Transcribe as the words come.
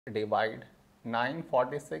divide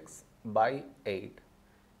 946 by 8.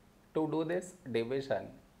 To do this division,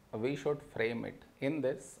 we should frame it in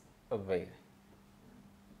this way.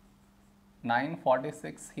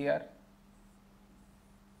 946 here,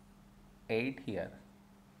 8 here.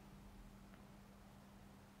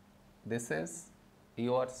 This is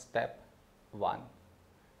your step 1.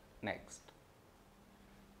 Next,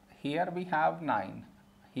 here we have 9,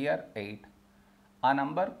 here 8. A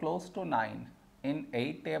number close to 9 in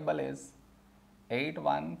 8 table is 8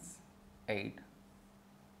 ones 8.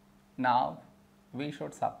 Now we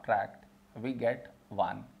should subtract, we get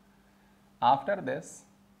 1. After this,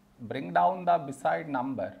 bring down the beside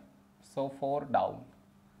number, so 4 down,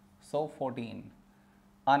 so 14.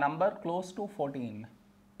 A number close to 14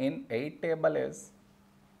 in 8 table is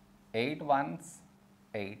 8 ones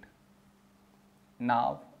 8.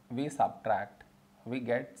 Now we subtract, we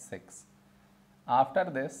get 6. After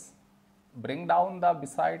this, bring down the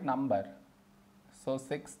beside number, so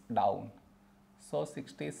 6 down, so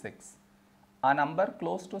 66. A number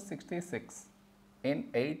close to 66 in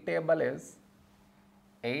 8 table is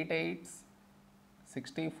 8 eights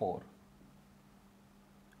 64.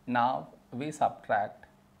 Now we subtract,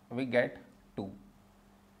 we get 2.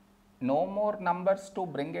 No more numbers to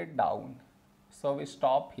bring it down, so we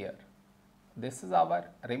stop here. This is our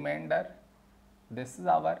remainder, this is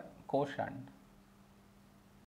our quotient.